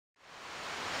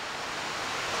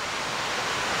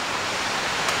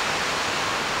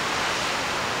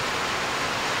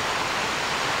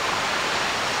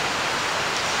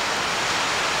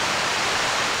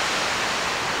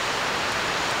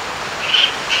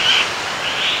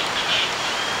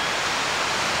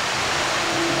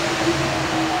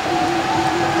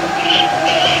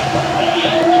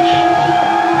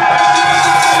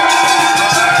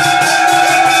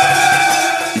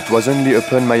was only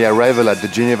upon my arrival at the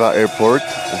Geneva airport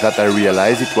that I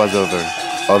realized it was over.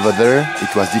 Over there,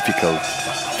 it was difficult.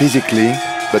 Physically,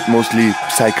 but mostly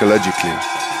psychologically.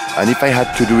 And if I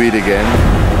had to do it again,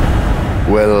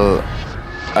 well,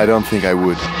 I don't think I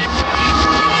would.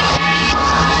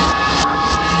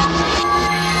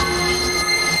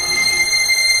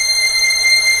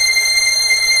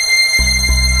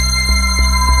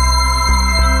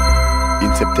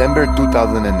 In September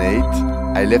 2008,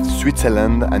 I left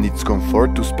Switzerland and its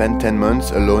comfort to spend 10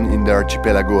 months alone in the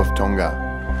archipelago of Tonga,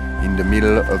 in the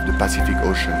middle of the Pacific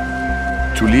Ocean.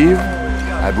 To leave,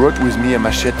 I brought with me a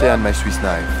machete and my Swiss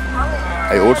knife.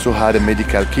 I also had a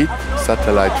medical kit,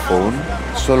 satellite phone,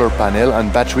 solar panel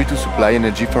and battery to supply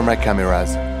energy for my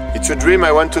cameras. It's a dream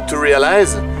I wanted to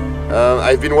realize.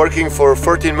 I've been working for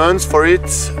 14 months for it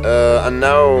and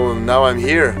now I'm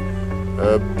here.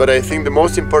 But I think the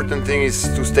most important thing is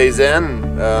to stay zen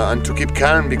and to keep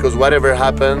calm, because whatever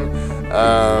happens,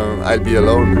 I'll be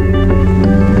alone.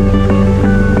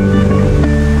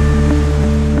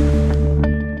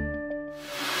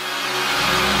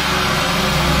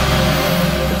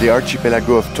 The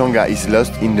archipelago of Tonga is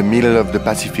lost in the middle of the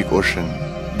Pacific Ocean.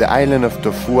 The island of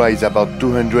Tofua is about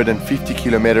 250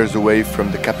 kilometers away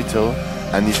from the capital,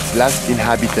 and its last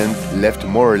inhabitant left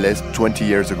more or less 20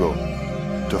 years ago.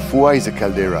 Tofua is a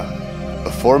caldera, a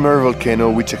former volcano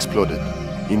which exploded.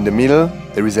 In the middle,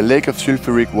 there is a lake of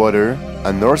sulfuric water,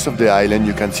 and north of the island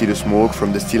you can see the smoke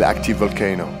from the still active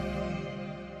volcano.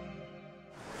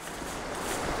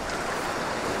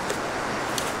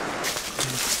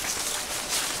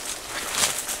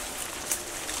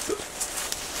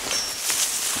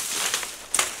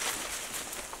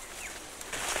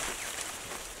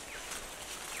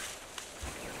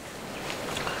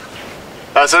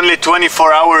 It's only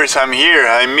 24 hours I'm here.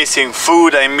 I'm missing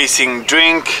food, I'm missing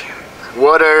drink,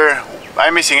 water,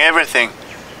 I'm missing everything.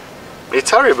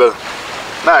 It's horrible.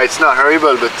 No, it's not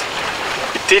horrible, but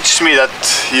it teaches me that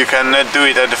you cannot do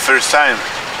it at the first time.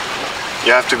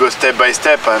 You have to go step by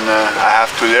step, and I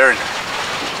have to learn.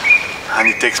 And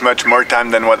it takes much more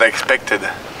time than what I expected.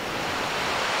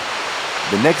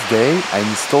 The next day, I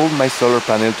installed my solar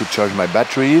panel to charge my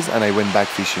batteries and I went back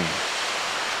fishing.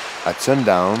 At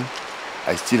sundown,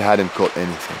 I still hadn't caught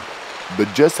anything. But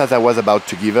just as I was about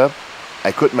to give up, I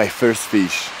caught my first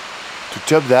fish. To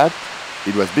top that,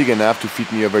 it was big enough to feed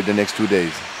me over the next 2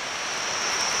 days.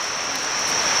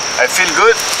 I feel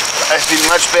good. I feel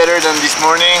much better than this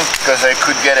morning because I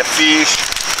could get a fish,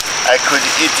 I could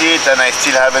eat it, and I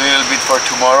still have a little bit for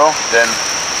tomorrow. Then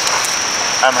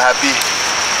I'm happy.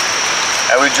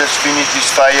 I will just finish this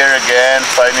fire again,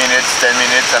 5 minutes, 10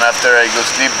 minutes, and after I go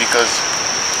sleep, because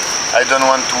I don't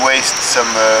want to waste some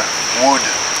wood.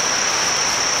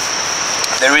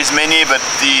 There is many, but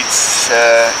it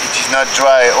is not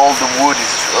dry. All the wood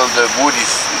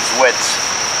is wet.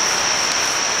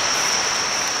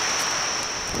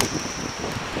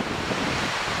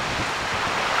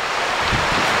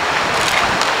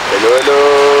 Hello, hello.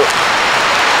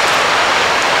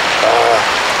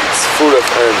 It's full of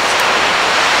ants.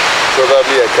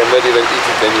 Probably I cannot even eat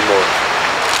it anymore.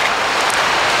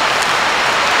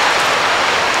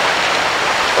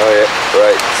 Oh yeah,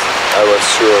 right. I was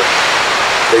sure.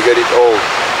 They got it all.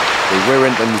 There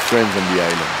weren't any friends on the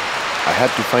island. I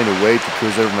had to find a way to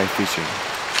preserve my fishing.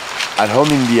 At home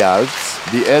in the Alps,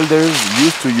 the elders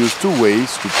used to use 2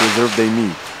 ways to preserve their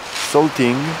meat: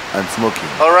 salting and smoking.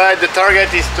 Alright, the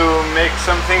target is to make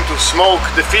something to smoke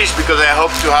the fish, because I hope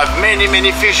to have many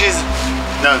fish.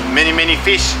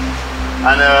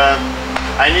 And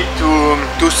I need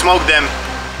to smoke them.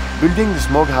 Building the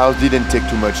smokehouse didn't take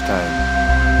too much time.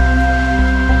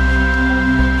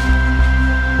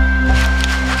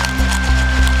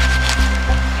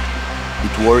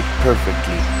 It worked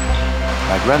perfectly.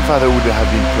 My grandfather would have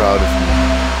been proud of me.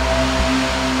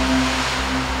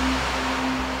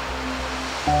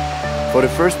 For the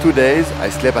first 2 days, I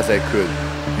slept as I could,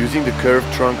 using the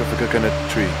curved trunk of a coconut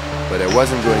tree. But I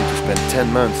wasn't going to spend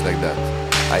 10 months like that.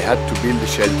 I had to build a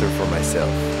shelter for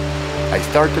myself. I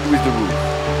started with the roof.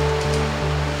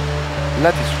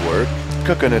 Lattice work,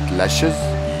 coconut lashes,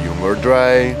 young or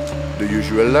dry, the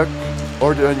usual luck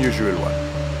or the unusual one.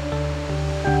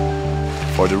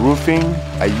 For the roofing,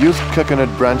 I used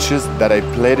coconut branches that I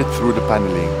plaited through the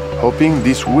paneling, hoping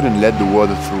this wouldn't let the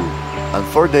water through. And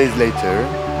 4 days later,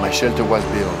 my shelter was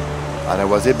built, and I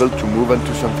was able to move on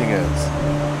to something else.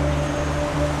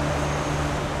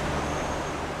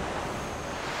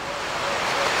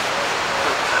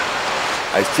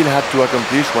 I still had to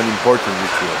accomplish one important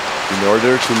ritual in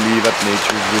order to live at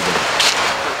nature's rhythm.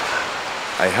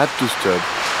 I had to stop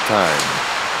time.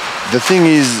 The thing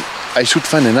is, I should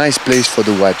find a nice place for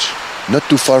the watch, not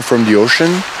too far from the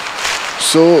ocean,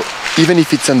 so even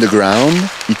if it's underground,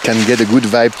 it can get a good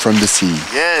vibe from the sea.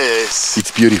 Yes!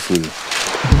 It's beautiful.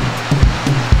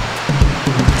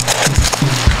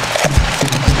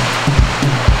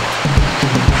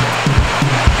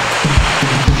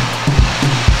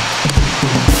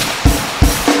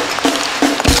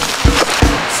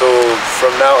 So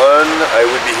from now on, I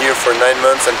will be here for 9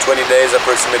 months and 20 days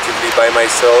approximately by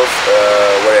myself,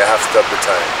 where I have stopped the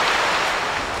time.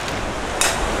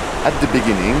 At the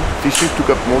beginning, fishing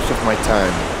took up most of my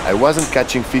time. I wasn't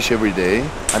catching fish every day,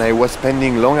 and I was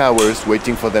spending long hours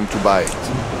waiting for them to bite.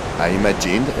 I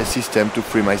imagined a system to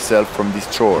free myself from this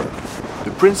chore.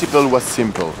 The principle was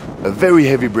simple. A very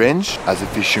heavy branch as a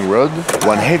fishing rod,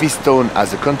 one heavy stone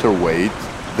as a counterweight,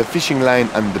 the fishing line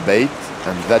and the bait,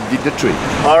 and that did the trick.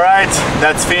 Alright,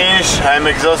 that's finished. I'm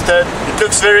exhausted. It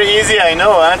looks very easy, I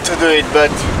know, to do it,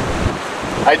 but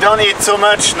I don't eat so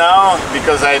much now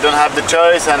because I don't have the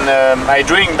choice, and I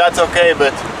drink, that's okay,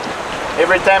 but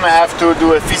every time I have to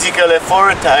do a physical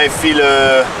effort, I feel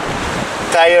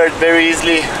tired very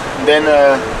easily. Then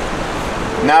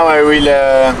now I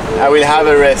will have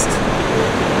a rest.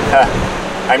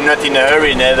 I'm not in a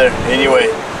hurry neither, anyway.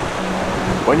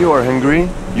 When you are hungry,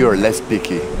 you are less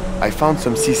picky. I found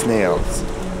some sea snails.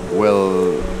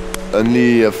 Well,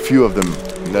 only a few of them,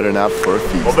 not enough for a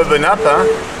feast.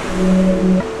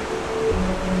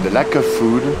 The lack of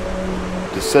food,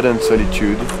 the sudden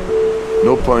solitude,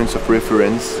 no points of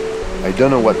reference, I don't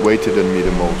know what waited on me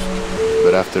the most,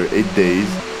 but after 8 days,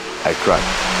 I cracked.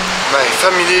 My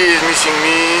family is missing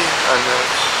me, and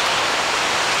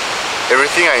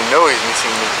everything I know is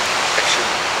missing me,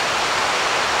 actually.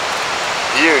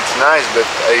 Here it's nice, but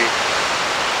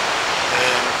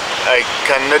I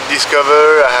cannot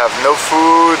discover, I have no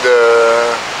food,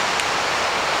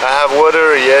 I have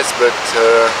water, yes, but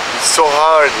it's so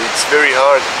hard, it's very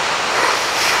hard.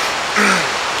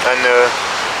 And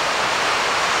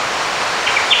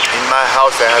in my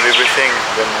house I have everything,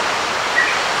 then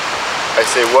I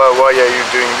say, why are you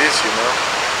doing this, you know?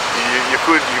 You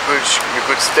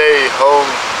could stay home,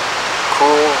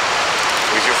 cool,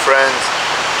 with your friends,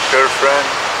 girlfriend,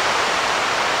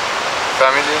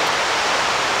 family.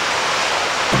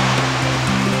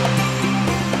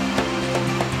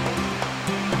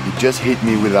 It just hit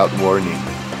me without warning.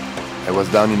 I was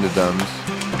down in the dumps,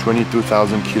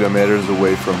 22,000 kilometers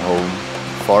away from home,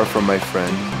 far from my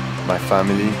friends, my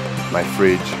family, my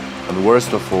fridge, and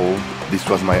worst of all, this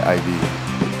was my idea.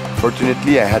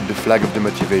 Fortunately, I had the flag of the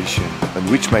motivation, on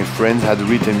which my friends had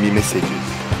written me messages.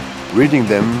 Reading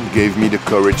them gave me the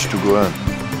courage to go on.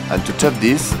 And to top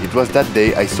this, it was that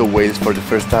day I saw whales for the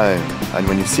first time. And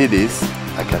when you see this,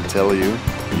 I can tell you,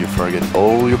 you forget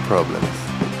all your problems.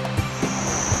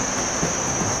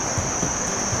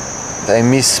 I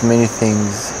miss many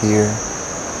things here,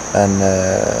 and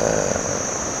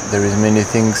there is many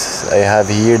things I have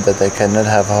here that I cannot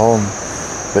have home.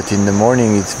 But in the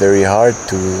morning it's very hard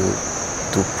to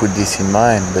put this in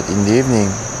mind. But in the evening,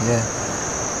 yeah,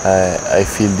 I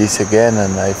feel this again,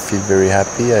 and I feel very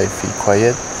happy. I feel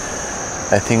quiet.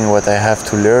 I think what I have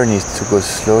to learn is to go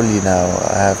slowly now.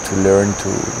 I have to learn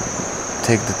to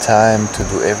take the time to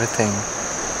do everything.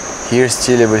 Here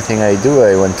still everything I do,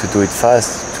 I want to do it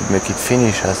fast, to make it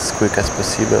finish as quick as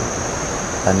possible,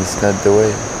 and it's not the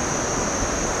way.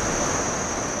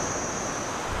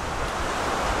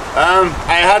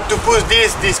 I had to push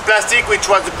this plastic, which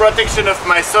was the protection of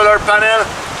my solar panel,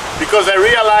 because I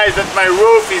realized that my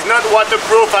roof is not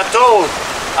waterproof at all,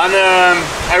 and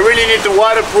I really need a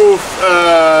waterproof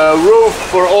roof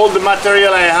for all the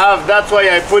material I have. That's why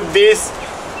I put this.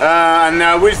 And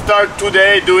I will start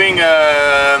today doing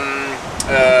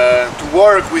to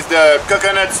work with the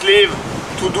coconut sleeve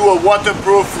to do a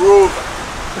waterproof roof.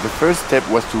 The first step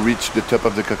was to reach the top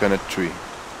of the coconut tree.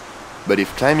 But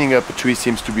if climbing up a tree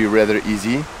seems to be rather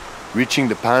easy, reaching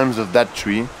the palms of that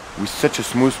tree with such a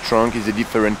smooth trunk is a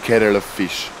different kettle of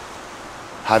fish.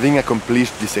 Having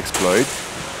accomplished this exploit,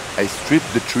 I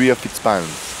stripped the tree of its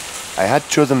palms. I had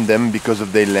chosen them because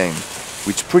of their length,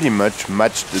 which pretty much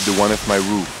matched the one of my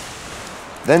roof.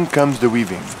 Then comes the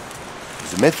weaving.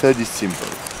 The method is simple.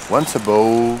 Once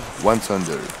above, once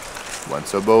under.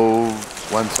 Once above,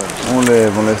 once under. On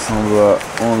lève, on laisse en bas,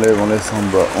 on lève, on laisse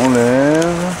en bas, on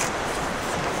lève.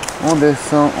 On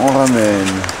descend, on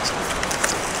ramène.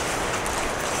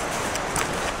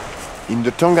 In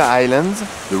the Tonga Islands,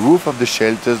 the roof of the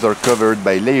shelters are covered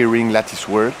by layering lattice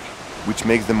work, which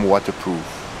makes them waterproof.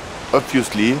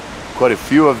 Obviously, quite a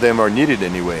few of them are needed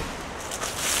anyway.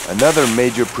 Another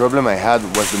major problem I had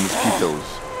was the mosquitoes.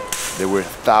 There were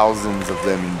thousands of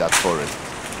them in that forest.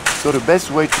 So the best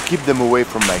way to keep them away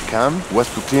from my camp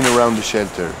was to clean around the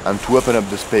shelter and to open up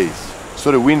the space,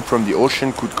 so the wind from the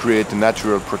ocean could create a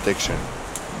natural protection.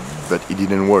 But it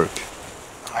didn't work.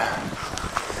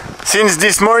 Since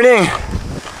this morning,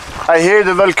 I hear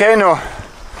the volcano.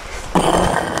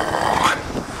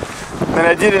 And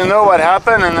I didn't know what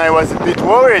happened, and I was a bit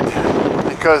worried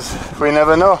because we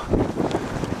never know.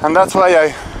 And that's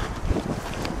why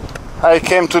I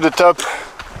came to the top.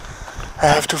 I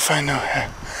have to find now.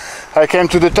 I came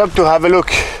to the top to have a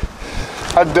look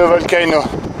at the volcano.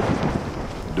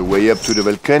 The way up to the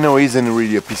volcano isn't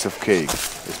really a piece of cake,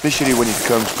 especially when it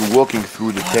comes to walking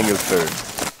through the tangled fern.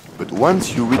 But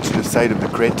once you reach the side of the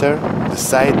crater, the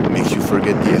sight makes you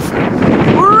forget the effort.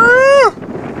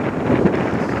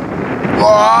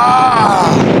 Wow!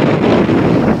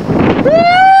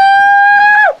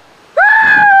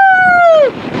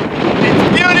 It's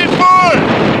beautiful!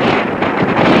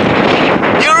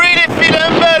 You really feel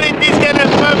humble in this kind of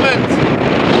moment.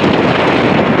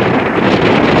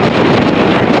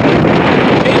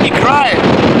 Made me cry.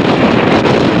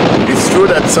 It's true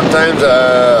that sometimes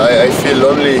I feel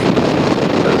lonely.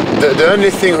 The only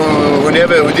thing who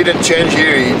didn't change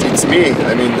here, it's me.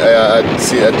 I mean,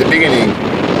 at the beginning.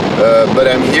 But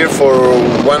I'm here for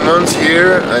 1 month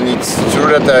here, and it's true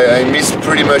that I miss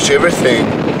pretty much everything.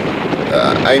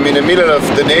 I'm in the middle of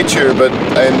the nature, but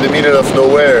I'm in the middle of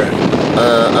nowhere.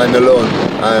 I'm alone.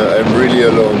 I'm really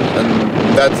alone,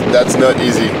 and that's not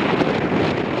easy.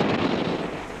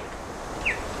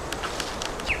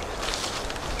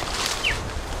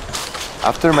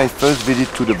 After my first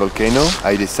visit to the volcano,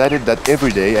 I decided that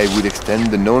every day I would extend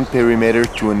the known perimeter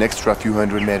to an extra few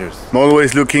hundred meters. I'm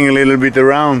always looking a little bit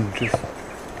around.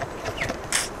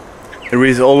 There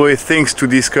is always things to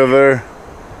discover,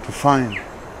 to find.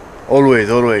 Always,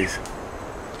 always.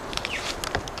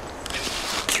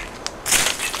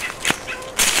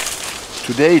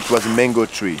 Today it was a mango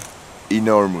tree,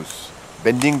 enormous,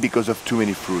 bending because of too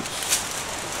many fruits.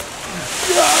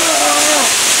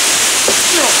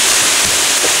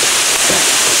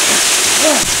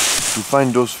 To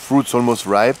find those fruits almost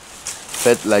ripe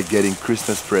felt like getting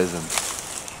Christmas presents.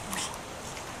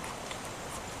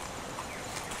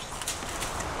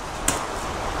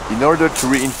 In order to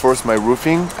reinforce my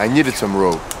roofing, I needed some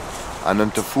rope, and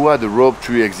on Tofua the rope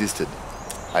tree existed.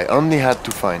 I only had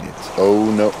to find it. Oh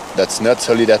no, that's not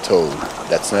solid at all.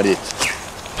 That's not it.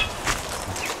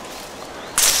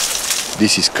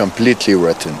 This is completely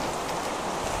rotten.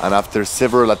 And after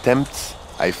several attempts,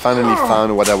 I finally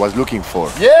found what I was looking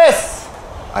for. Yes!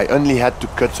 I only had to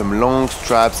cut some long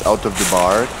straps out of the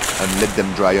bark and let them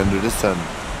dry under the sun.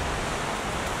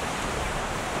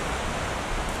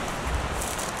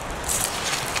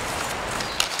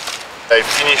 I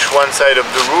finished one side of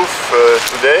the roof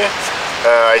today.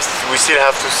 We still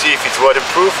have to see if it's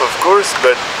waterproof, of course,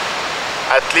 but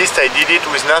at least I did it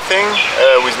with nothing,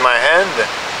 with my hand,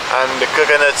 and the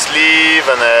coconut sleeve,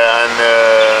 and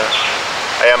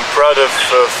I am proud of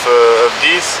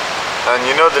this. And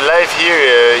you know, the life here,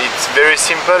 it's very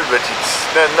simple, but it's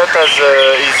not as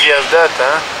easy as that.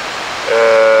 Huh?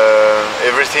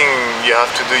 Everything you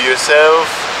have to do yourself,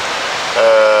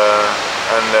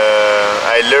 and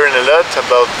I learn a lot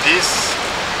about this.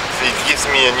 It gives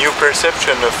me a new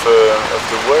perception of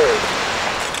the world.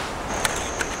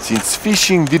 Since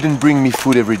fishing didn't bring me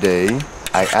food every day,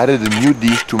 I added a new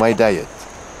dish to my diet.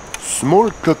 Small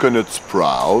coconut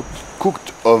sprout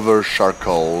cooked over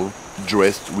charcoal,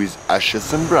 dressed with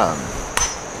ashes and bran.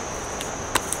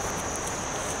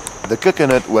 The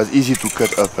coconut was easy to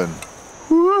cut open.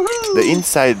 The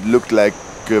inside looked like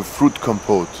a fruit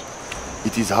compote.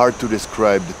 It is hard to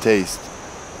describe the taste.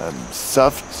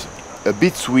 Soft, a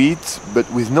bit sweet, but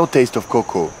with no taste of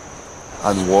cocoa.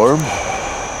 And warm,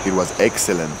 it was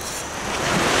excellent.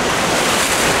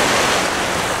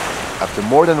 After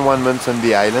more than 1 month on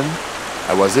the island,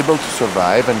 I was able to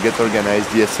survive and get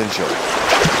organized the essentials.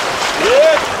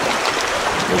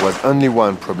 There was only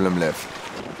one problem left,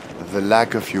 the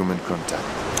lack of human contact.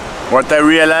 What I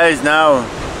realize now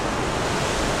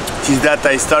is that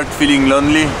I start feeling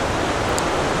lonely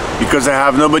because I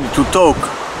have nobody to talk.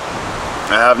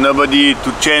 I have nobody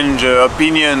to change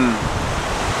opinion,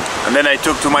 and then I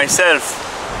talk to myself,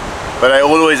 but I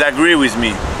always agree with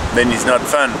me, then it's not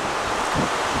fun.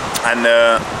 And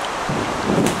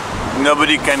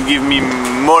nobody can give me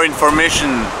more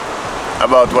information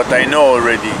about what I know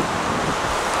already.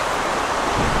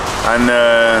 And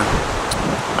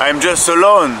I'm just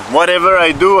alone. Whatever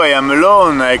I do, I am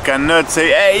alone. I cannot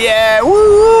say, hey, yeah,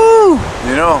 woo!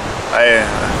 You know,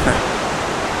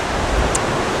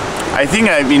 I think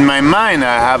in my mind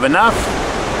I have enough.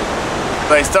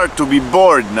 So I start to be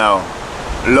bored now.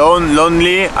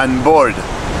 lonely and bored.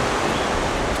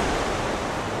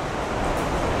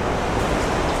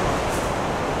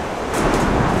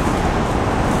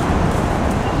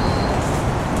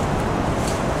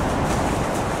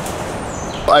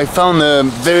 I found a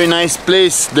very nice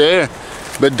place there,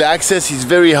 but the access is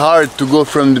very hard to go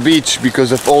from the beach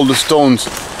because of all the stones.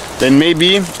 Then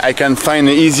maybe I can find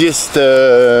the easiest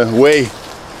way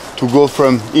to go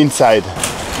from inside.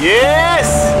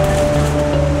 Yes!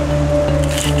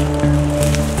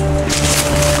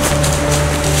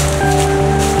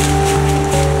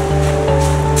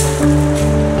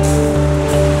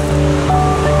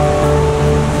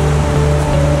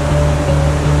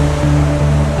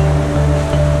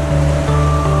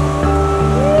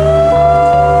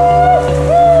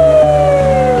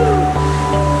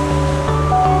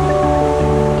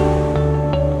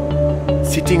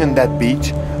 Sitting on that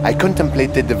beach, I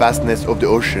contemplated the vastness of the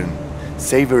ocean,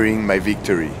 savoring my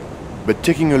victory. But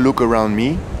taking a look around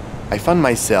me, I found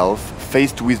myself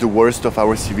faced with the worst of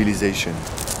our civilization.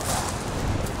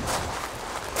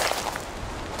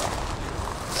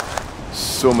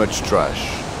 So much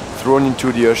trash, thrown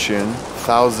into the ocean,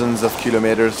 thousands of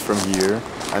kilometers from here,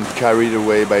 and carried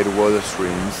away by the water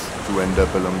streams to end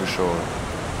up along the shore.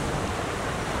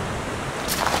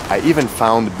 I even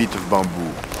found a bit of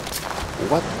bamboo.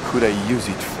 What could I use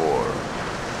it for?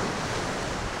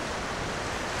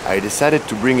 I decided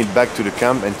to bring it back to the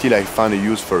camp until I found a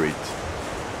use for it.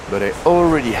 But I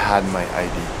already had my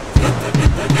idea.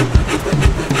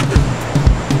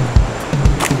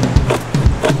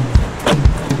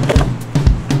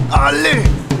 Allez!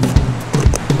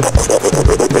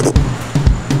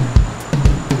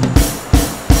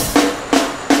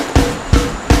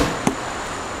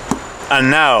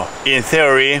 And now, in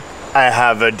theory, I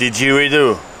have a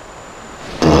didgeridoo.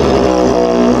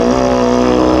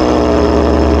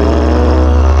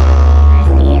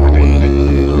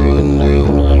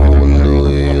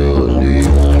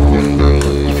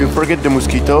 If you forget the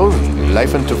mosquitoes,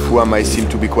 life on Tofua might seem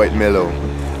to be quite mellow.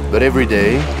 But every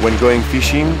day, when going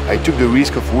fishing, I took the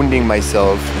risk of wounding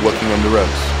myself walking on the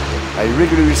rocks. I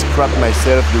regularly scrapped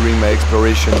myself during my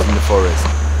explorations in the forest.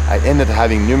 I ended up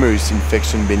having numerous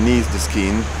infections beneath the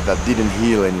skin that didn't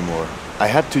heal anymore. I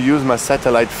had to use my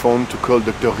satellite phone to call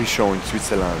Dr. Richon in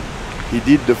Switzerland. He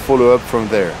did the follow-up from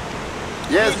there.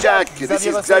 Yes, Jack, this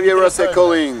is Xavier Rosset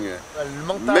calling.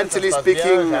 Mentally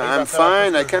speaking, I'm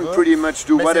fine. I can pretty much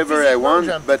do whatever I want,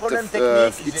 but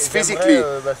it's physically,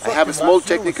 I have a small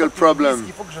technical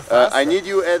problem. I need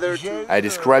you either to... I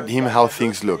described him how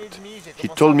things looked. He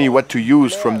told me what to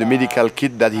use from the medical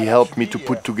kit that he helped me to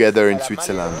put together in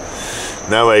Switzerland.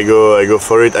 Now I go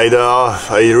for it. I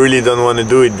really don't want to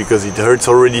do it because it hurts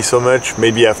already so much.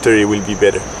 Maybe after it will be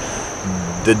better.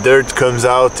 The dirt comes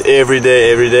out every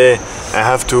day. I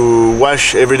have to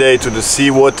wash every day to the sea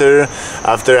water.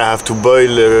 After I have to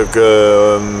boil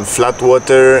flat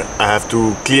water. I have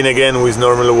to clean again with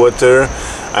normal water.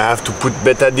 I have to put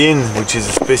betadine, which is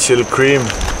a special cream.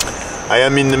 I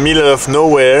am in the middle of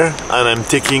nowhere and I'm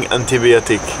taking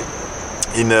antibiotic.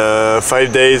 In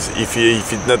 5 days, if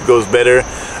it not goes better,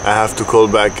 I have to call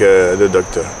back the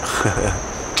doctor.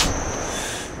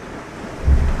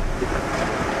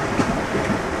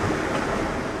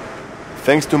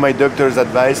 Thanks to my doctor's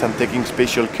advice and taking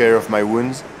special care of my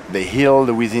wounds, they healed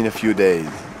within a few days.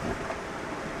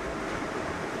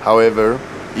 However,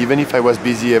 even if I was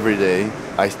busy every day,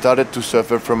 I started to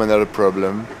suffer from another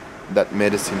problem that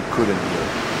medicine couldn't heal.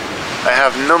 I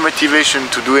have no motivation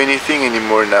to do anything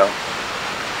anymore now.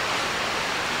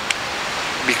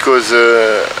 Because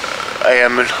I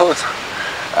am alone.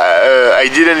 I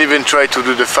didn't even try to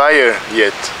do the fire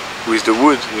yet with the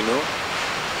wood, you know,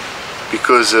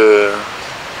 because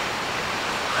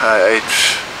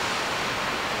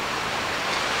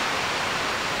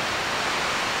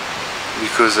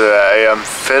I am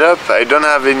fed up. I don't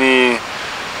have any.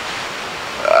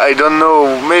 I don't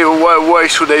know. Maybe why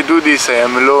should I do this? I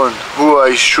am alone. Who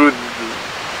I should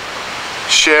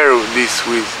share this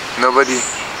with? Nobody.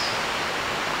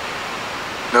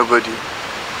 Nobody.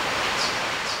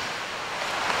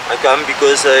 I come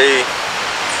because I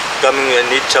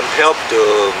need some help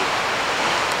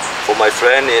for my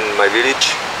friend in my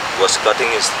village. Was cutting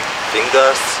his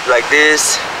fingers like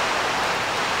this,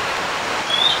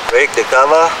 break the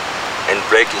cover and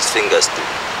break his fingers too.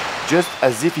 Just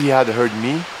as if he had heard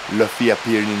me, Luffy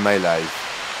appeared in my life.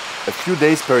 A few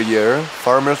days per year,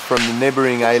 farmers from the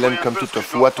neighboring island come to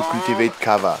Tofua to cultivate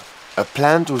kava, a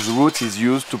plant whose roots is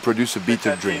used to produce a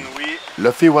bitter drink.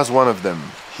 Luffy was one of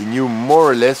them. He knew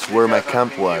more or less where my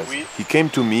camp was. He came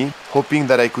to me, hoping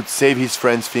that I could save his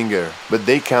friend's finger, but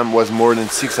their camp was more than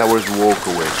 6 hours walk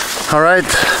away. Alright,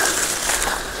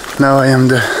 now I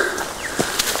am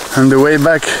on the way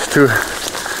back to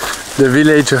the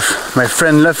village of my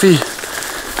friend Luffy,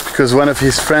 because one of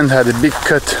his friends had a big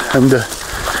cut on the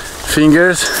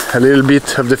fingers. A little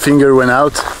bit of the finger went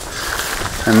out,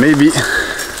 and maybe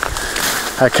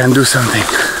I can do something.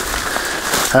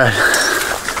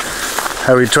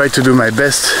 I will try to do my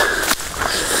best,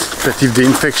 but if the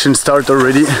infection starts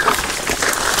already,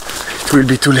 it will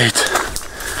be too late.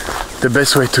 The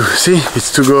best way to see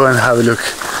is to go and have a look.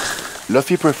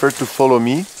 Luffy preferred to follow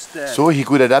me, so he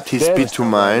could adapt his speed to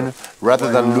mine,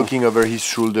 rather than looking over his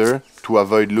shoulder to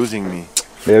avoid losing me.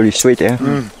 Very sweet, yeah?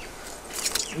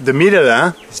 The middle,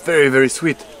 huh? It's very, very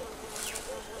sweet.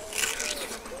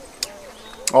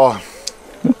 Oh,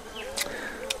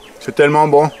 c'est tellement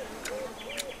bon.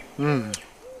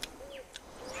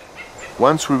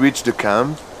 Once we reached the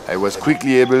camp, I was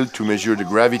quickly able to measure the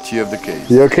gravity of the case.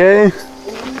 You okay?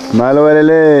 Malo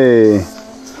elele.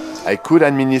 I could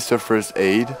administer first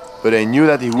aid, but I knew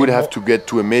that he would have to get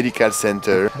to a medical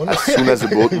center as soon as the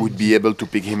boat would be able to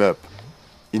pick him up.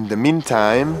 In the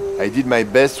meantime, I did my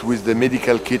best with the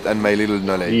medical kit and my little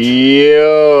knowledge.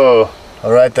 Yo!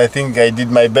 Alright, I think I did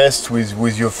my best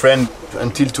with your friend.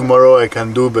 Until tomorrow I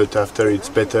can do, but after it's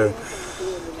better,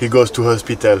 he goes to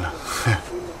hospital.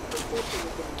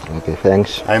 Okay,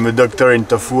 thanks. I'm a doctor in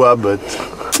Tofua, but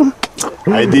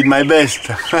I did my best.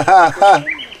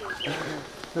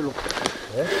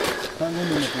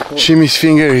 Jimmy's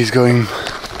finger is going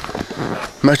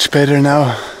much better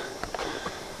now,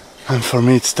 and for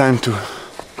me it's time to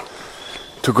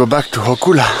go back to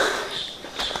Hokula,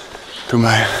 to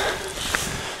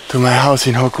my house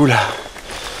in Hokula.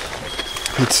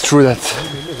 It's true that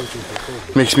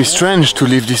it makes me strange to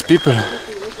leave these people.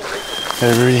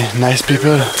 They're really nice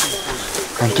people,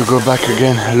 and to go back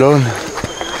again alone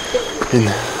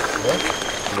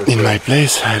in my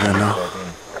place, I don't know.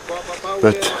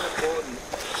 But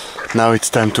now it's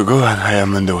time to go, and I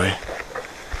am on the way.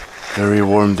 Very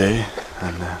warm day,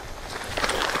 and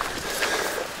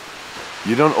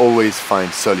You don't always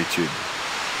find solitude,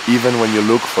 even when you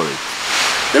look for it.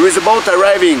 There is a boat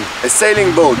arriving, a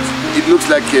sailing boat. It looks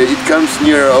like it comes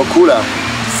near Hokula.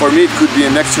 For me it could be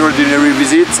an extraordinary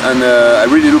visit, and I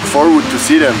really look forward to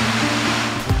see them.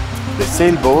 The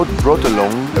sailboat brought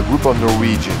along a group of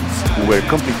Norwegians who were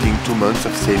completing 2 months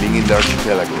of sailing in the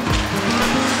archipelago.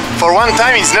 For one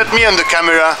time it's not me on the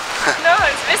camera. No,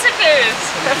 it's visitors.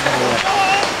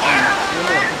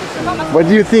 what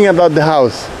do you think about the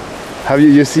house? Have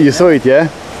you saw it, yeah?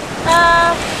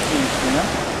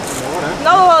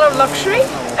 Not a lot of luxury,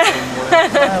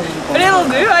 but it'll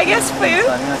do, I guess, for you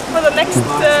for the next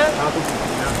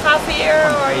half a year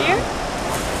or a year.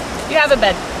 You have a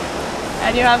bed,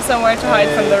 and you have somewhere to hide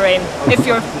from the rain if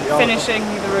you're finishing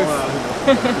the roof.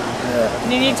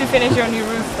 You need to finish your new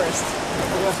roof first.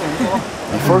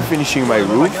 Before finishing my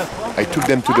roof, I took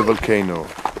them to the volcano.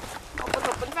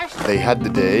 They had the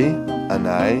day, and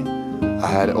I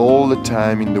had all the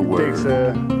time in the world.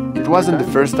 It wasn't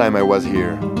the first time I was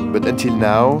here, but until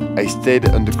now I stayed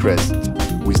on the crest.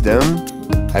 With them,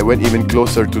 I went even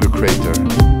closer to the crater.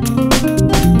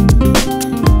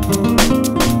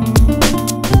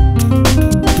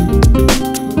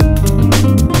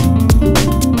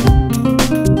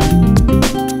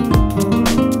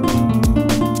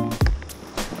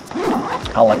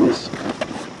 I like this.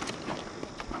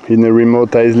 In a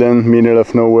remote island, middle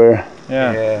of nowhere.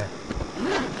 Yeah.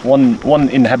 One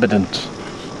inhabitant.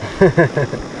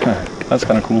 That's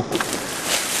kind of cool.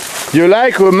 You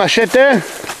like machete?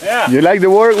 Yeah. You like the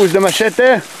work with the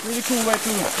machete? Really cool way to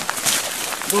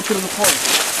go through the forest.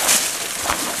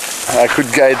 I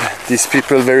could guide these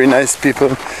people, very nice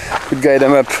people, could guide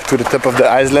them up to the top of the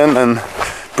island and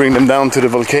bring them down to the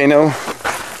volcano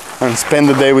and spend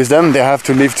the day with them. They have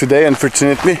to leave today,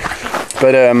 unfortunately,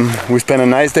 but we spent a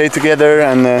nice day together,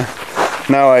 and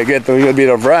now I get a little bit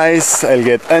of rice, I'll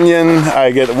get onion,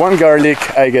 I get 1 garlic,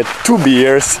 I get 2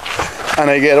 beers, and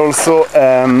I get also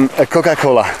a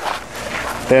Coca-Cola.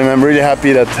 And I'm really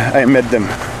happy that I met them.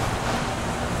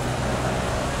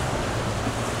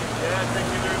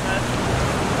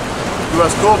 It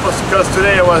was cool because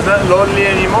today I was not lonely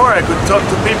anymore. I could talk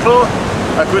to people,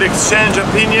 I could exchange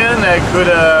opinion, I could,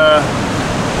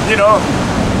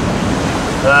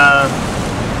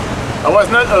 I was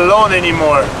not alone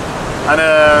anymore. And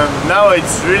now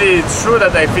it's true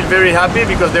that I feel very happy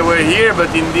because they were here,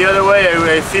 but in the other way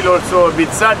I feel also a bit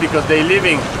sad because they're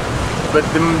leaving. But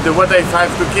what I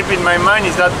have to keep in my mind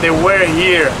is that they were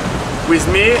here with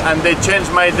me and they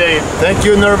changed my day. Thank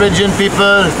you, Norwegian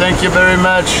people. Thank you very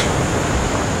much.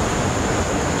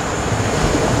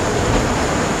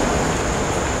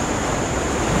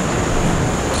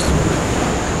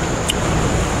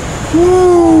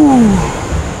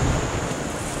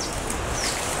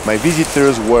 My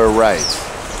visitors were right.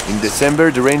 In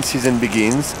December the rain season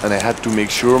begins and I had to make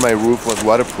sure my roof was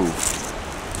waterproof.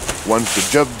 Once the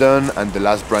job done and the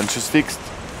last branches fixed,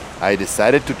 I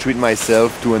decided to treat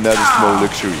myself to another small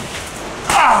luxury.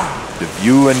 The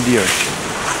view and the ocean.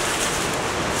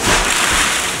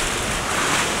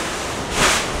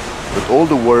 But all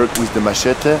the work with the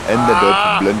machete ended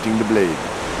up blunting the blade.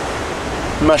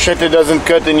 Machete doesn't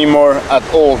cut anymore at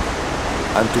all.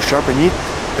 And to sharpen it,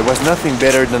 there was nothing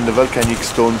better than the volcanic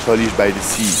stone polished by the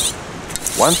sea.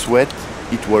 Once wet,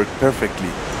 it worked perfectly.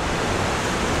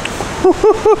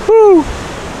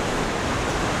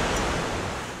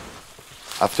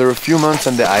 After a few months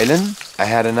on the island, I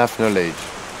had enough knowledge,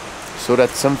 so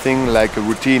that something like a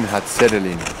routine had settled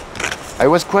in. I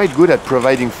was quite good at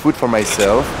providing food for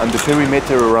myself, and the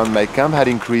perimeter around my camp had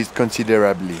increased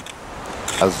considerably,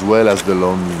 as well as the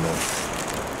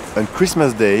loneliness. On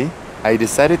Christmas Day, I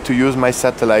decided to use my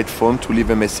satellite phone to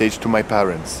leave a message to my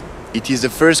parents. It is the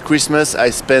first Christmas I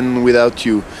spend without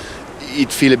you.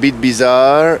 It feels a bit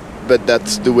bizarre, but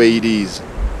that's the way it is.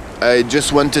 I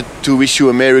just wanted to wish you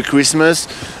a Merry Christmas,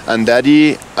 and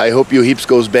Daddy, I hope your hips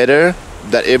goes better,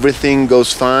 that everything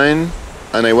goes fine,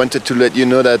 and I wanted to let you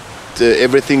know that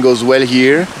everything goes well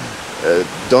here.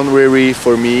 Don't worry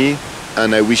for me,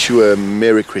 and I wish you a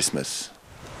Merry Christmas.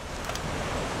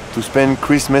 To spend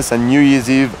Christmas and New Year's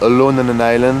Eve alone on an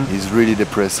island is really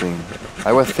depressing.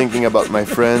 I was thinking about my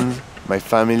friends, my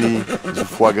family, the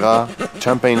foie gras,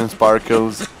 champagne and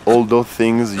sparkles, all those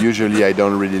things usually I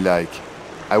don't really like.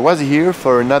 I was here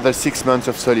for another 6 months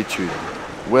of solitude.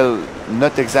 Well,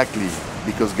 not exactly,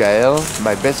 because Gaël,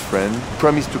 my best friend,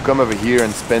 promised to come over here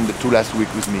and spend the 2 last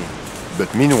weeks with me.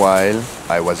 But meanwhile,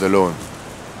 I was alone.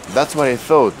 That's what I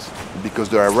thought, because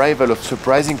the arrival of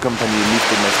surprising company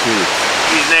lifted my spirits.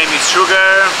 His name is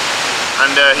Sugar,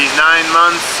 and he's 9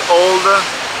 months old.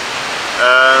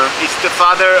 It's the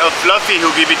father of Fluffy who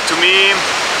gave it to me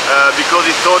because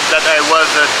he thought that I was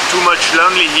too much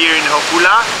lonely here in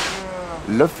Hokula.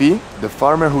 Luffy, the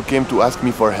farmer who came to ask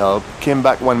me for help, came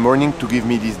back one morning to give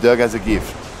me this dog as a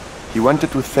gift. He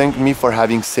wanted to thank me for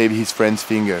having saved his friend's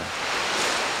finger.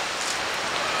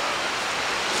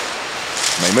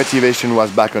 My motivation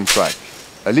was back on track.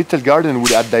 A little garden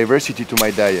would add diversity to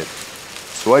my diet.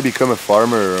 So I became a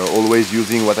farmer, always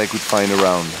using what I could find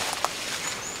around.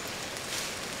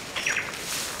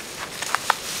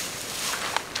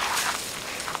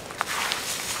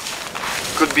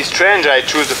 Could be strange, I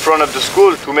choose the front of the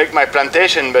school to make my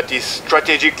plantation, but it's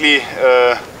strategically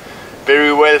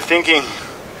very well thinking,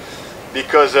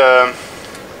 because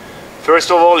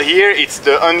first of all here it's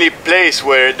the only place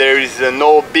where there is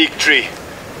no big tree.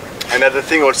 Another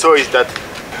thing also is that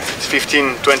it's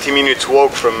 15-20 minutes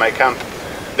walk from my camp.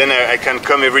 Then I can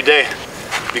come every day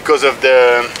because of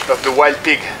the wild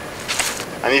pig.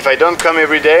 And if I don't come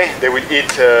every day, they will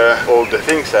eat all the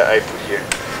things I put here.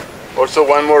 Also,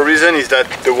 one more reason is that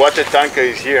the water tanker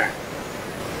is here.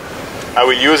 I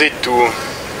will use it to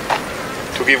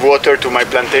give water to my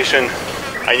plantation.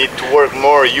 I need to work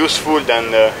more useful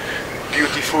than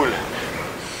beautiful.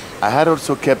 I had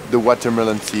also kept the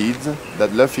watermelon seeds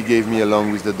that Luffy gave me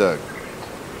along with the dog.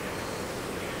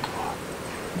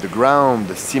 The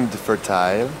ground seemed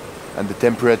fertile and the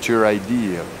temperature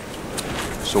ideal.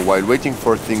 So while waiting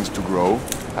for things to grow,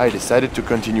 I decided to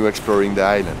continue exploring the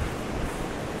island.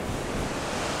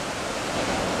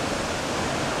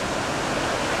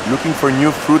 Looking for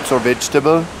new fruits or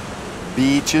vegetables,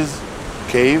 beaches,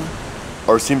 cave,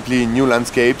 or simply new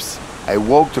landscapes, I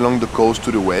walked along the coast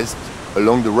to the west,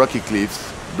 along the rocky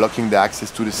cliffs, blocking the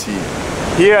access to the sea.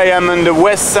 Here I am on the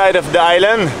west side of the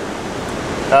island.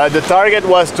 The target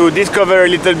was to discover a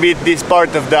little bit this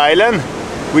part of the island,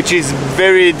 which is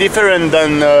very different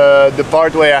than the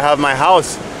part where I have my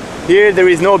house. Here there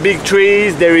is no big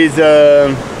trees, there is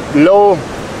low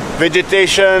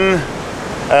vegetation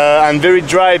and very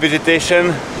dry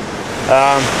vegetation.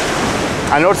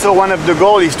 And also one of the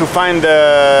goals is to find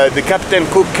the Captain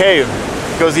Cook cave,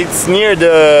 because it's near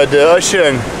the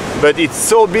ocean, but it's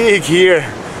so big here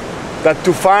that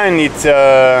to find it's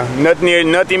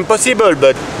not impossible,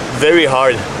 but very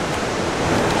hard.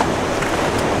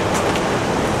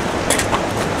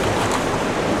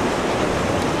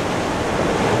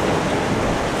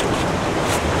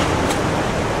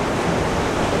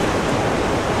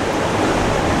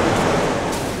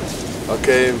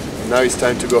 Okay, now it's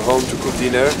time to go home to cook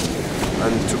dinner.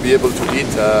 and to be able to eat,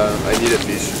 I need a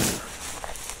fish.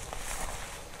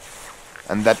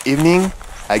 And that evening,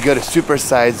 I got a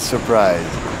supersized surprise.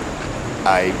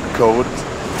 I caught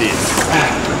this.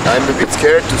 I'm a bit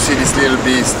scared to see this little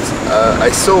beast. I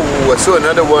saw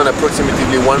another one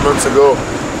approximately 1 month ago,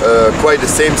 quite the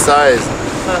same size.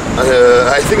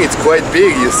 I think it's quite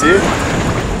big, you see?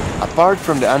 Apart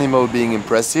from the animal being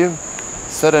impressive,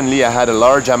 suddenly I had a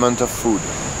large amount of food.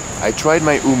 I tried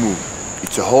my umu.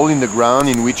 It's a hole in the ground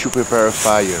in which you prepare a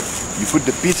fire. You put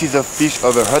the pieces of fish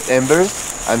over hot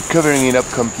embers and covering it up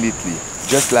completely,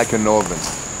 just like an oven.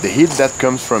 The heat that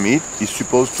comes from it is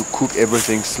supposed to cook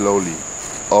everything slowly,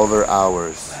 over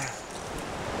hours.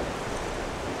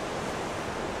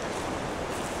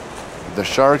 The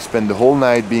shark spent the whole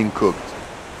night being cooked.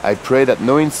 I pray that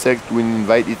no insect will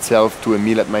invite itself to a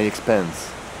meal at my expense.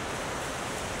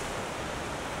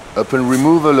 Upon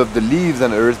removal of the leaves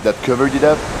and earth that covered it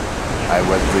up, I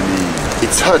was relieved.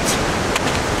 It's hot.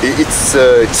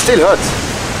 It's still hot.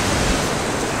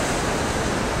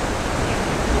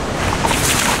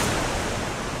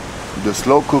 The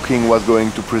slow cooking was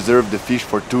going to preserve the fish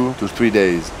for 2 to 3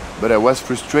 days, but I was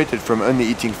frustrated from only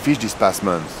eating fish this past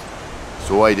month.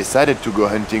 So I decided to go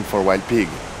hunting for wild pig.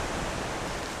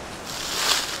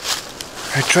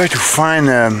 I try to find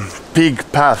a pig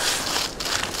path.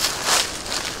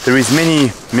 There is many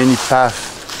paths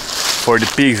for the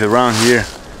pigs around here,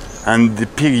 and the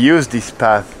pig use this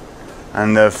path,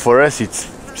 and for us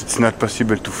it's not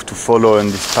possible to follow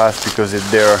on this path because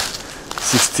they are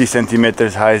 60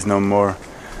 centimeters high, no more.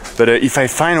 But if I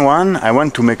find one, I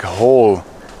want to make a hole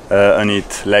on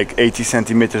it, like 80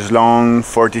 centimeters long,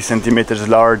 40 centimeters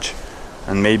large,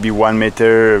 and maybe 1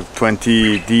 meter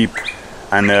 20 deep.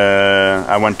 And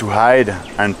I want to hide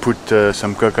and put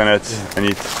some coconuts on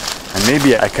it, and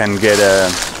maybe I can get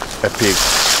a pig.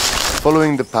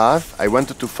 Following the path, I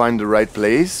wanted to find the right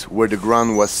place where the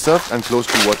ground was soft and close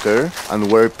to water,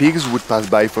 and where pigs would pass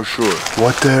by for sure.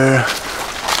 Water.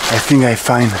 I think I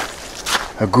find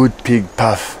a good pig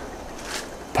path.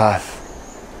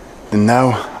 And now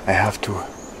I have to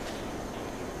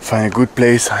find a good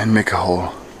place and make a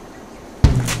hole.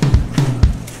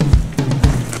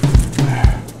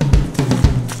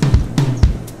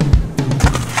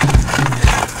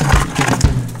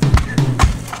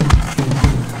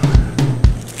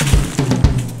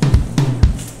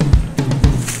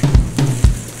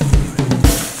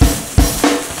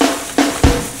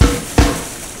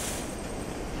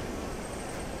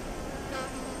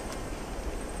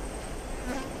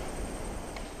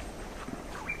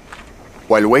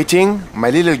 While waiting, my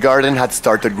little garden had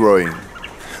started growing.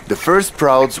 The first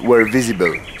sprouts were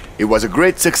visible. It was a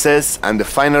great success and the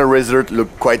final result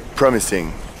looked quite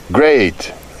promising.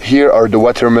 Great! Here are the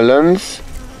watermelons.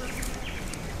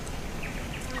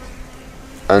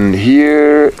 And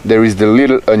here there is the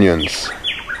little onions.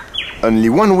 Only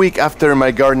 1 week after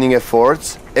my gardening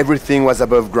efforts, everything was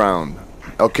above ground.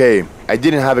 Okay, I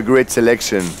didn't have a great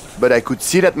selection, but I could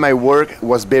see that my work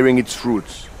was bearing its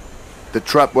fruits. The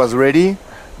trap was ready,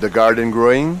 the garden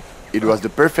growing. It was the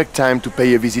perfect time to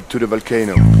pay a visit to the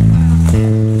volcano.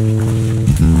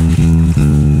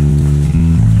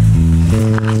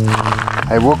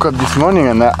 I woke up this morning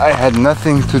and I had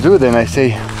nothing to do. Then I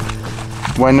say,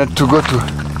 why not to go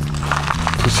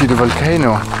to see the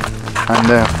volcano?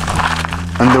 And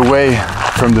on the way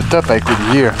from the top I could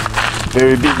hear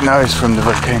very big noise from the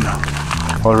volcano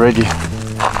already.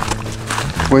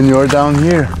 When you're down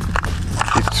here,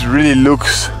 it really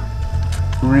looks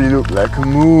like a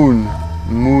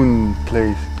moon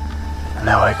place. And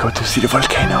now I go to see the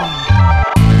volcano.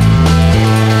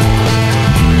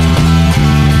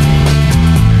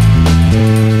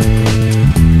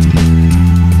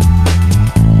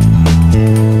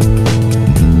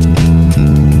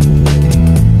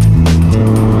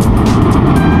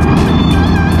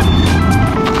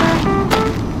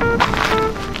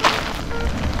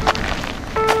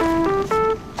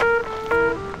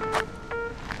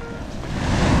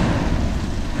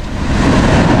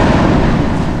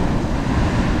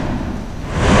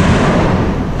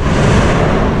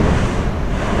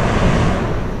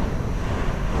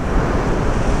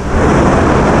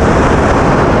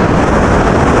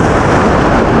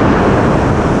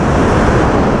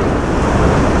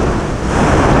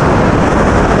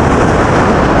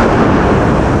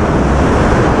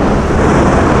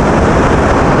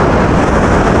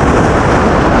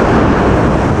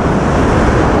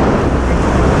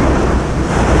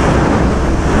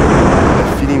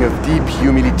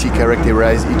 Humility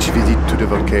characterized each visit to the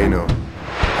volcano.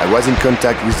 I was in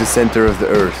contact with the center of the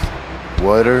earth.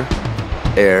 Water,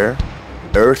 air,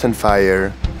 earth and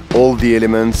fire, all the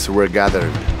elements were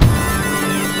gathered.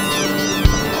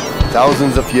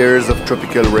 Thousands of years of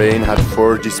tropical rain had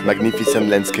forged this magnificent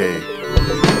landscape.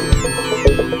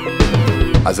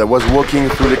 As I was walking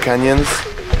through the canyons,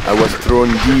 I was thrown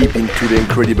deep into the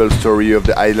incredible story of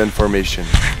the island formation.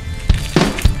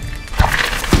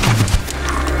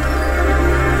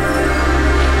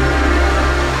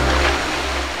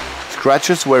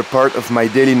 Scratches were part of my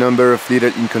daily number of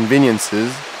little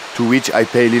inconveniences to which I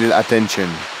pay little attention.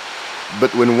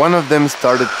 But when one of them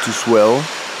started to swell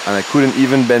and I couldn't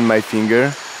even bend my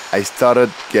finger, I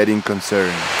started getting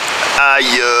concerned.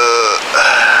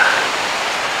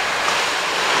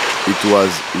 It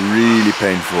was really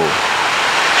painful.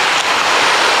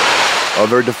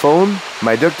 Over the phone,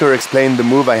 my doctor explained the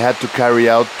move I had to carry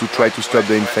out to try to stop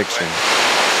the infection.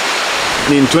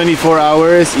 In 24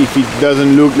 hours, if it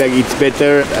doesn't look like it's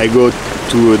better, I go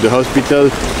to the hospital.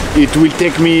 It will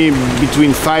take me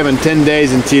between 5 and 10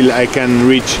 days until I can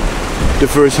reach the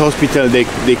first hospital.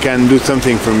 They can do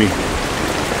something for me.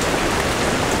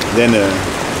 Then,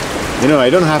 you know, I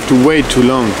don't have to wait too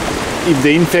long. If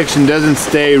the infection doesn't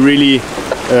stay really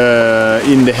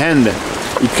in the hand,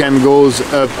 it can goes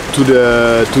up to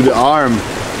the arm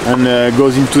and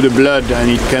goes into the blood, and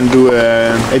it can do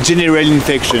a general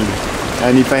infection.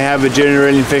 And if I have a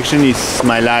general infection, it's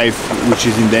my life which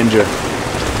is in danger,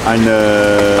 and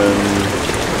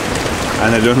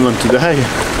I don't want to die.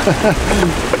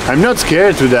 I'm not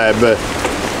scared to die, but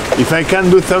if I can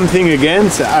do something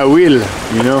against, I will,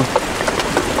 you know.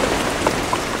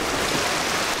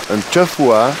 On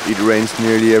Tofua, it rains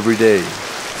nearly every day.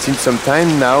 Since some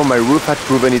time now, my roof had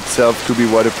proven itself to be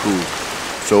waterproof.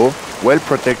 So, well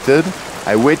protected,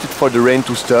 I waited for the rain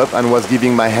to stop and was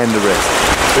giving my hand a rest.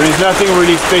 There is nothing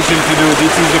really special to do.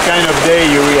 This is the kind of day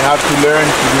you will have to learn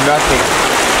to do nothing.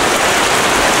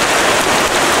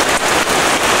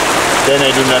 Then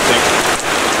I do nothing.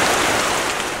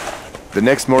 The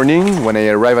next morning, when I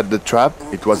arrived at the trap,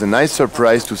 it was a nice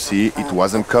surprise to see it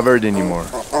wasn't covered anymore.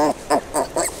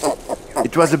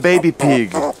 It was a baby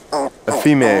pig, a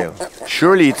female.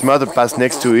 Surely its mother passed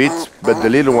next to it, but the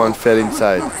little one fell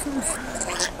inside.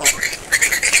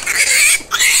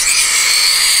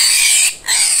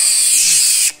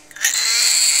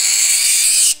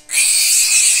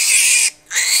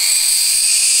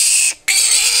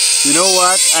 You know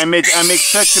what? I make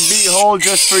such a big hole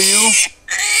just for you.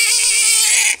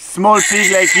 Small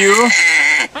pig like you.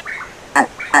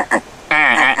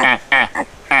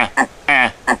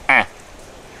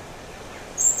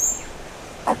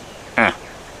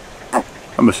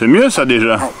 Ah bah c'est mieux ça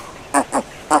déjà.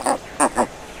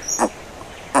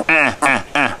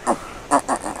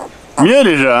 Mieux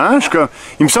déjà, hein?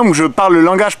 Il me semble que je parle le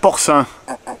langage porcin.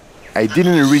 I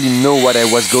didn't really know what I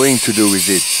was going to do with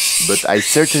it, but I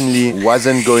certainly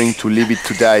wasn't going to leave it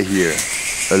to die here,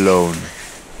 alone.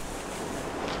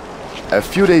 A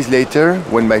few days later,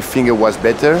 when my finger was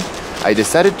better, I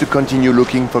decided to continue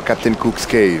looking for Captain Cook's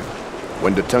cave.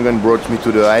 When the Tongan brought me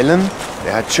to the island,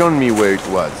 they had shown me where it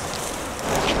was.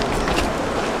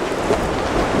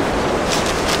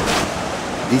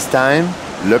 This time,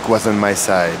 luck was on my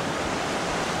side.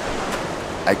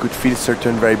 I could feel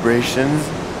certain vibrations,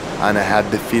 and I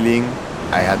had the feeling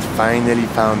I had finally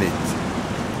found it.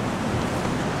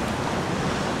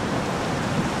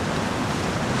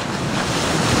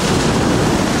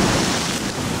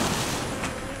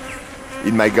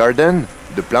 In my garden,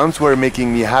 the plants were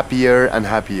making me happier and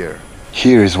happier.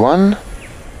 Here is one,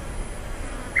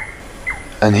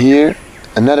 and here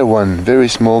another one, very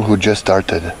small, who just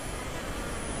started.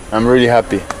 I'm really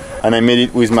happy, and I made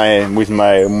it with my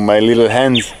little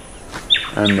hands,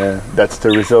 and that's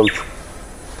the result.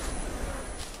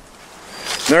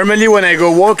 Normally when I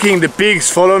go walking, the pigs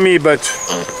follow me, but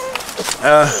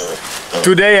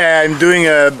today I'm doing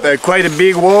quite a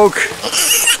big walk,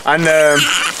 and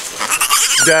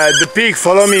the pig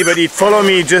follow me, but it follow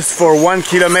me just for 1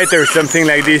 kilometer, something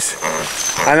like this,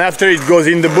 and after it goes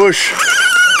in the bush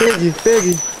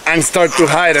and start to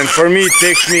hide. And for me it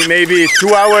takes me maybe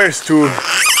 2 hours to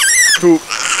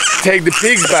take the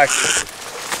pigs back,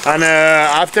 and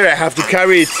after I have to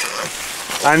carry it,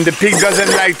 and the pig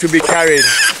doesn't like to be carried.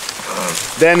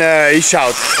 Then he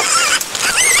shouts,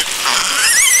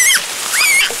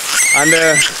 and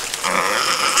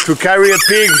to carry a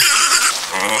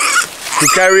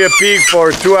pig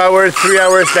for 2 hours, 3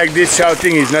 hours like this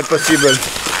shouting is not possible,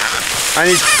 and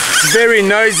it's very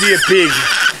noisy, a pig,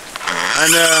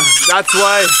 and that's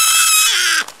why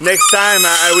next time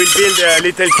I will build a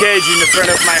little cage in the front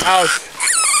of my house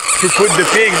to put the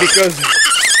pig, because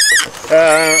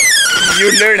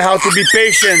you learn how to be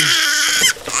patient.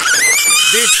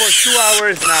 This for 2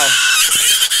 hours now.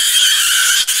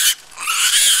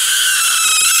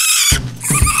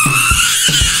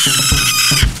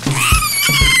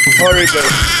 horrible.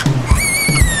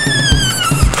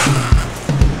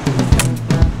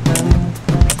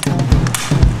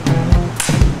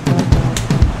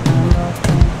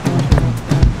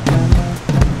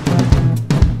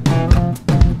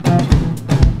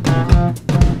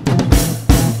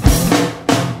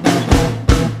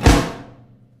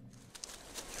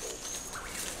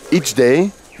 Each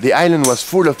day, the island was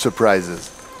full of surprises.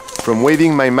 From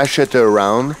waving my machete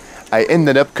around, I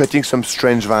ended up cutting some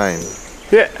strange vine.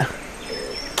 Yeah,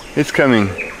 it's coming.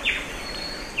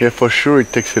 Yeah, for sure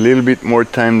it takes a little bit more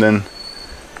time than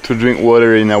to drink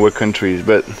water in our countries,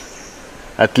 but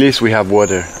at least we have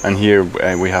water, and here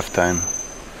we have time.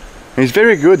 And it's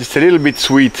very good, it's a little bit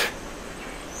sweet.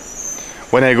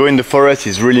 When I go in the forest,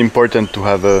 it's really important to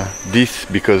have this,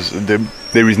 because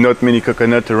there is not many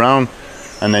coconut around,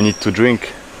 and I need to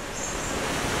drink.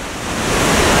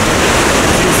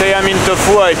 Since I am in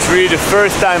Tofua, it's really the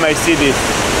first time I see this.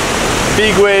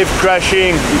 Big wave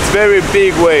crashing, it's very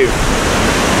big wave.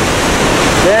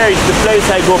 There is the place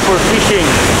I go for fishing,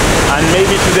 and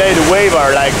maybe today the waves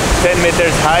are like 10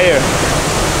 meters higher.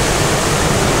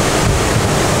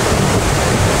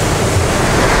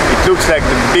 It looks like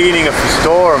the beginning of a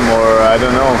storm, or I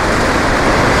don't know.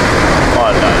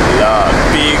 Oh la la,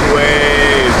 big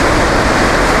wave.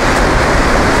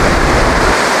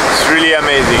 It's really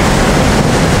amazing.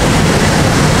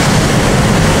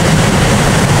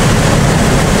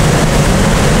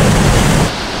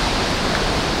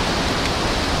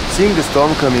 Seeing the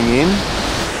storm coming in,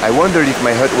 I wondered if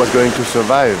my hut was going to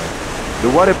survive. The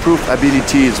waterproof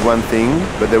ability is one thing,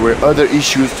 but there were other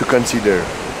issues to consider,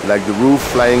 like the roof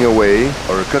flying away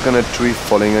or a coconut tree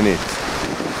falling on it.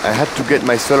 I had to get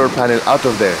my solar panel out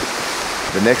of there.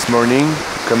 The next morning,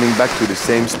 coming back to the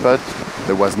same spot,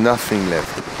 there was nothing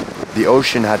left. The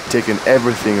ocean had taken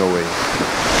everything away.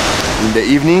 In the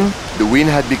evening, the wind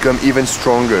had become even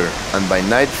stronger, and by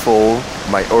nightfall,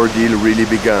 my ordeal really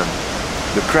began.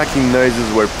 The cracking noises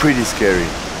were pretty scary,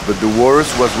 but the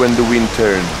worst was when the wind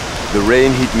turned. The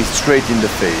rain hit me straight in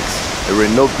the face. There were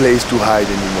no place to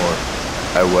hide anymore.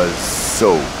 I was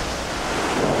soaked.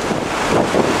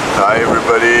 Hi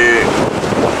everybody.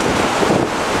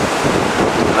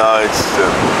 Now it's the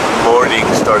morning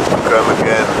starts to come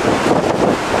again,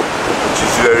 which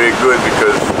is very good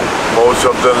because most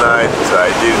of the night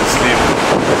I didn't sleep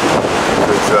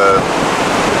because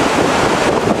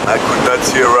I could not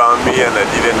see around me and I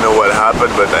didn't know what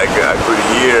happened, but I could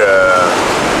hear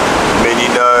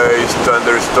many noise,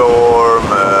 thunderstorm,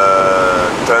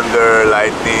 thunder,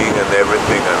 lightning and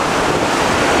everything,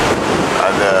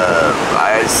 and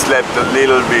I slept a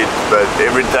little bit, but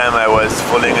every time I was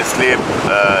falling asleep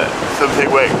something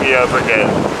waked me up again.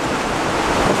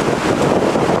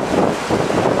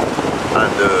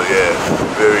 And yeah,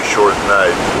 very short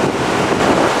night.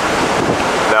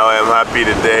 Now I am happy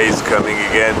the day is coming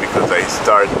again because I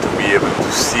start to be able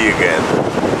to see again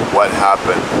what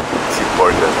happened. It's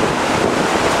important.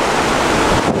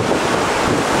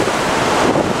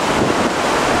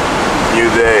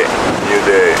 New day, new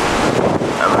day.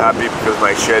 I'm happy because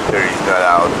my shelter is not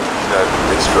out, it's not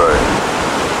destroyed.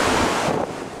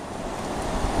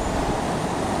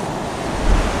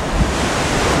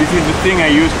 This is the thing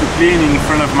I used to clean in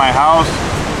front of my house,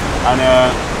 and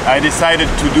I decided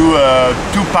to do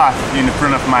two paths in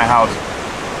front of my house.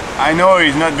 I know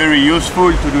it's not very useful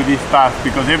to do this path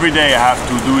because every day I have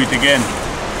to do it again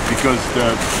because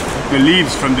the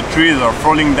leaves from the trees are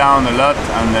falling down a lot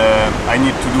and I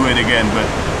need to do it again. But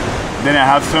then I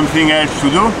have something else to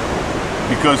do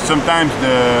because sometimes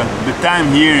the time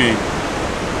here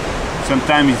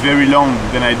sometimes is very long,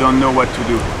 then I don't know what to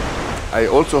do. I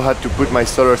also had to put my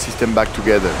solar system back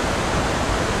together.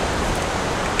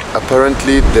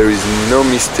 Apparently there is no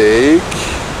mistake,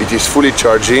 it is fully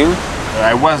charging.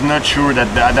 I was not sure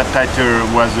that the adapter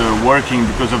was working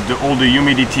because of all the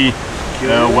humidity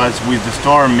was with the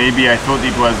storm. Maybe I thought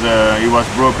it was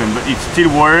broken, but it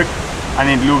still worked and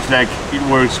it looks like it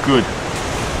works good.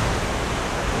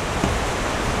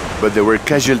 But there were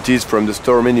casualties from the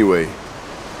storm anyway.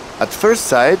 At first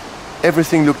sight,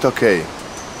 everything looked okay.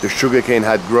 The sugarcane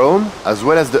had grown, as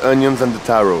well as the onions and the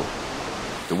taro.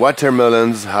 The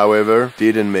watermelons, however,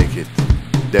 didn't make it.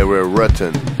 They were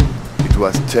rotten. It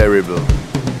was terrible.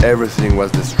 Everything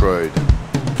was destroyed.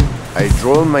 I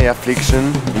drowned my affliction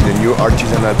in a new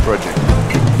artisanal project.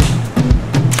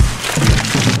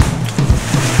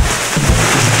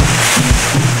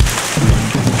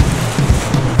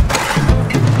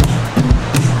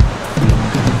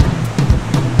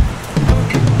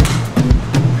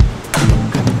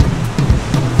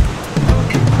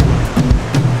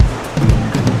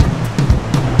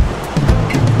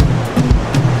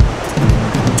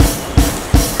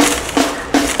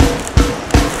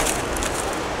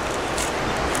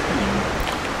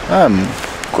 I'm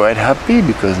quite happy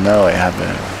because now I have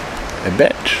a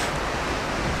bench.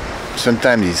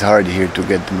 Sometimes it's hard here to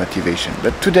get the motivation,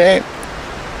 but today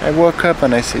I woke up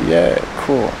and I said, yeah,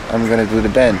 cool, I'm gonna do the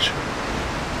bench.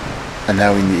 And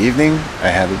now in the evening I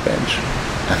have a bench.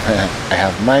 I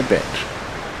have my bench.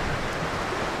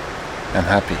 I'm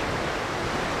happy.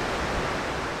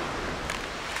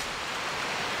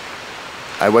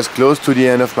 I was close to the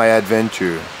end of my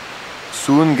adventure.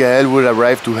 Soon Gaël would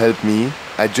arrive to help me,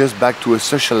 adjust back to a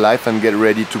social life and get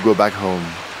ready to go back home.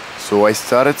 So I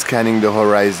started scanning the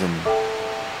horizon.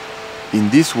 In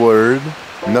this world,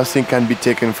 nothing can be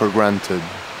taken for granted.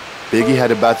 Peggy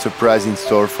had a bad surprise in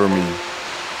store for me.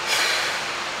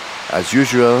 As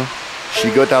usual, she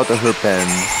got out of her pen,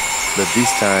 but this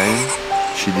time,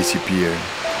 she disappeared.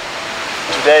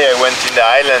 Today I went in the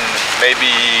island,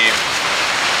 maybe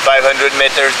 500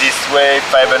 meters this way,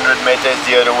 500 meters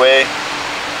the other way,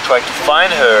 try to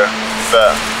find her,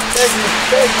 but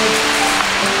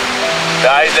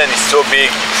the island is so big,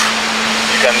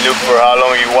 you can look for how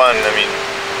long you want. I mean,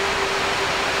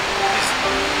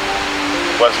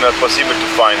 it was not possible to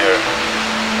find her,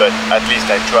 but at least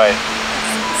I tried.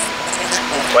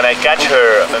 When I catch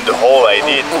her in the hole I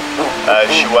did,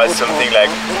 she was something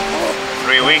like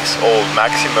 3 weeks old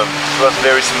maximum. She was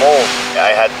very small.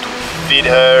 I had to feed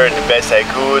her the best I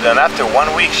could, and after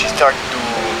 1 week she started to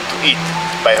eat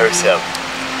by herself.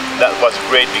 That was a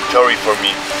great victory for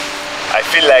me. I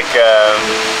feel like a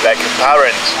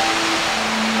parent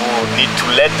who need to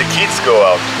let the kids go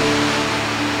out.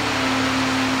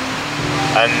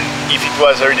 And if it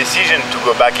was her decision to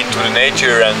go back into the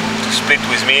nature and to split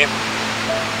with me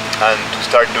and to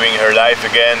start doing her life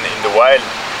again in the wild,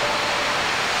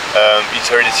 it's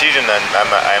her decision, and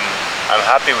I'm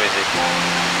happy with it.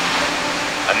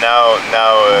 And now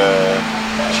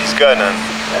she's gone, and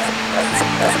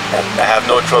I have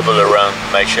no trouble around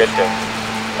my shelter.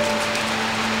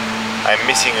 I'm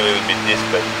missing a little bit this,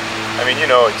 but I mean, you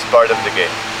know, it's part of the game.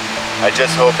 I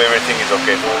just hope everything is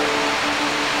okay for her.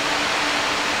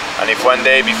 And if one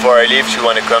day before I leave she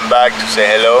want to come back to say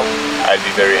hello, I'll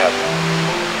be very happy.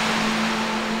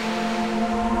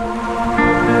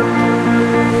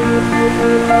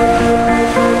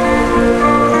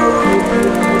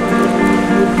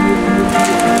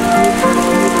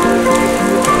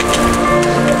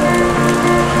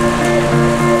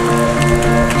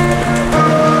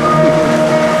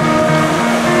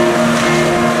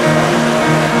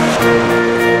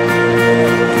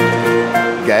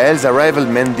 Gaël's arrival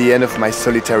meant the end of my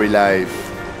solitary life,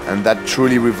 and that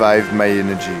truly revived my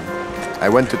energy. I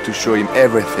wanted to show him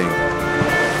everything.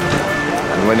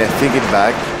 And when I think it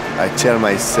back, I tell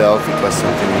myself it was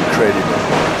something incredible.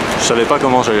 Je savais pas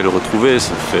comment j'allais le retrouver,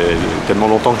 ça fait tellement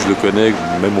longtemps que je le connais,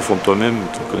 même au fond de toi-même,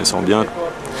 te connaissant bien,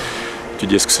 tu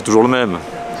dis est-ce que c'est toujours le même?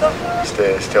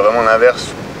 C'était vraiment l'inverse,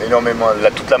 énormément,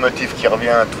 toute la motive qui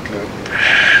revient, tout le...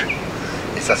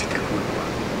 Et ça c'était cool.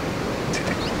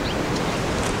 C'était cool.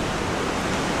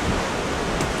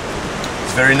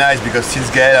 It's very nice because since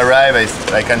Gaël arrived,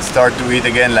 I can start to eat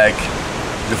again like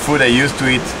the food I used to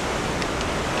eat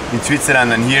in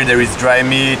Switzerland, and here there is dry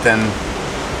meat and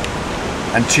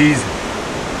cheese,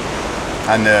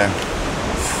 and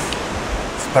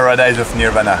it's paradise of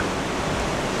Nirvana.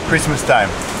 Christmas time.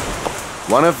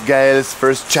 One of Gaël's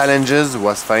first challenges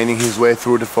was finding his way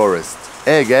through the forest.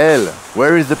 Hey Gaël,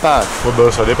 where is the path? Oh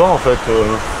bah, ça dépend en fait,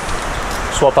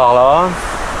 soit par là,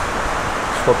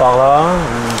 soit par là,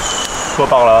 soit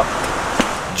par là.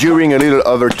 During a little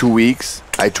over 2 weeks,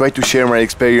 I tried to share my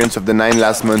experience of the 9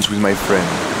 last months with my friend.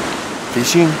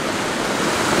 Fishing,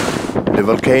 the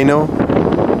volcano,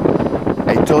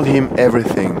 I told him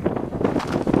everything.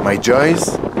 My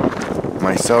joys,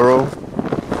 my sorrow,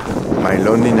 my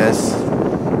loneliness.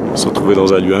 Se retrouver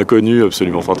dans un lieu inconnu,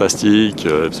 absolument fantastique,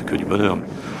 c'est que du bonheur.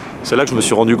 C'est là que je me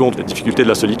suis rendu compte de la difficulté de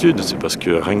la solitude. C'est parce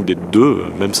que rien que d'être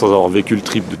deux, même sans avoir vécu le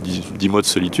trip de 10 mois de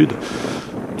solitude,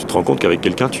 tu te rends compte qu'avec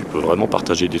quelqu'un, tu peux vraiment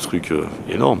partager des trucs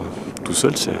énormes. Tout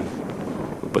seul, c'est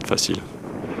pas facile.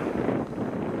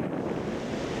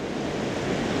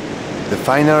 The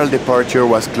final departure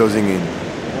was closing in.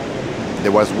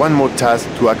 There was one more task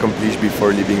to accomplish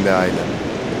before leaving the island.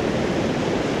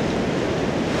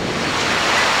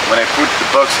 When I put the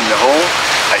box in the hole,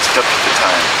 I stopped the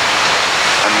time.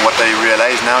 And what I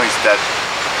realize now is that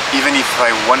even if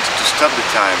I wanted to stop the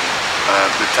time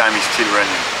is still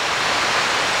running.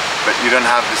 But you don't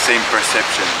have the same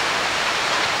perception.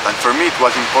 And for me it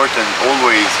was important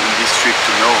always in this trip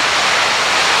to know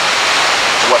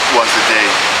what was the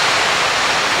day.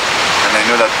 And I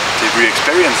know that every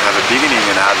experience has a beginning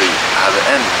and have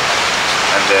an end.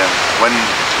 And when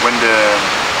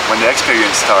when the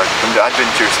experience starts, when the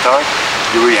adventure starts,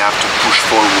 you really have to push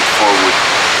forward.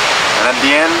 And at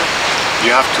the end,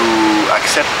 you have to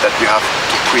accept that you have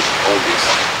to quit all this.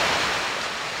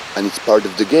 And it's part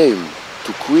of the game,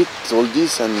 to quit all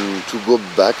this and to go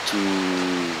back to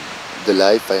the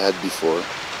life I had before.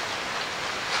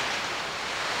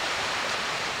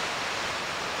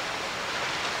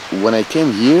 When I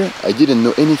came here, I didn't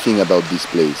know anything about this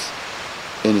place.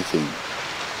 Anything.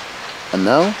 And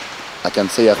now, I can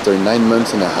say after 9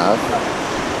 months and a half,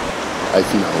 I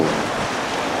feel home.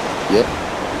 Yeah,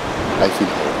 I feel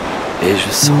home. Et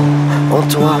je sens en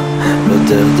toi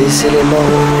l'odeur des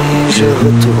éléments et je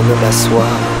retourne m'asseoir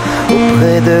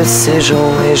auprès de ces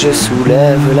gens et je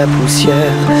soulève la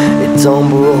poussière. Les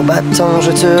tambours battant,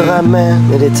 je te ramène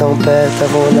des tempêtes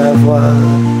avant d'avoir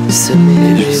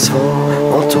semé les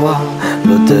vents. En toi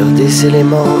l'odeur des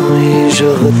éléments et je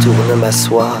retourne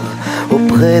m'asseoir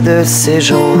auprès de ces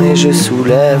gens et je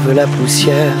soulève la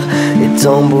poussière. Les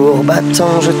tambours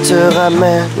battant, je te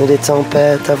ramène des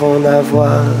tempêtes avant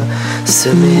d'avoir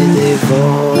semé des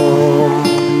vents.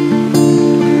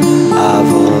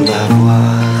 Avant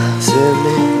d'avoir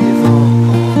semé des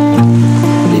vents.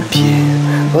 Les pieds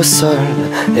au sol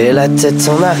et la tête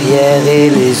en arrière et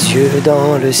les yeux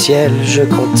dans le ciel. Je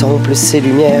contemple ces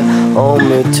lumières en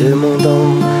me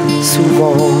demandant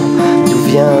souvent d'où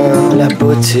vient la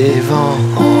beauté vent.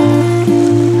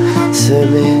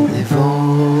 Semer des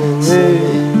vents,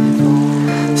 semer des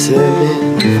vents, semer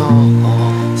des vents.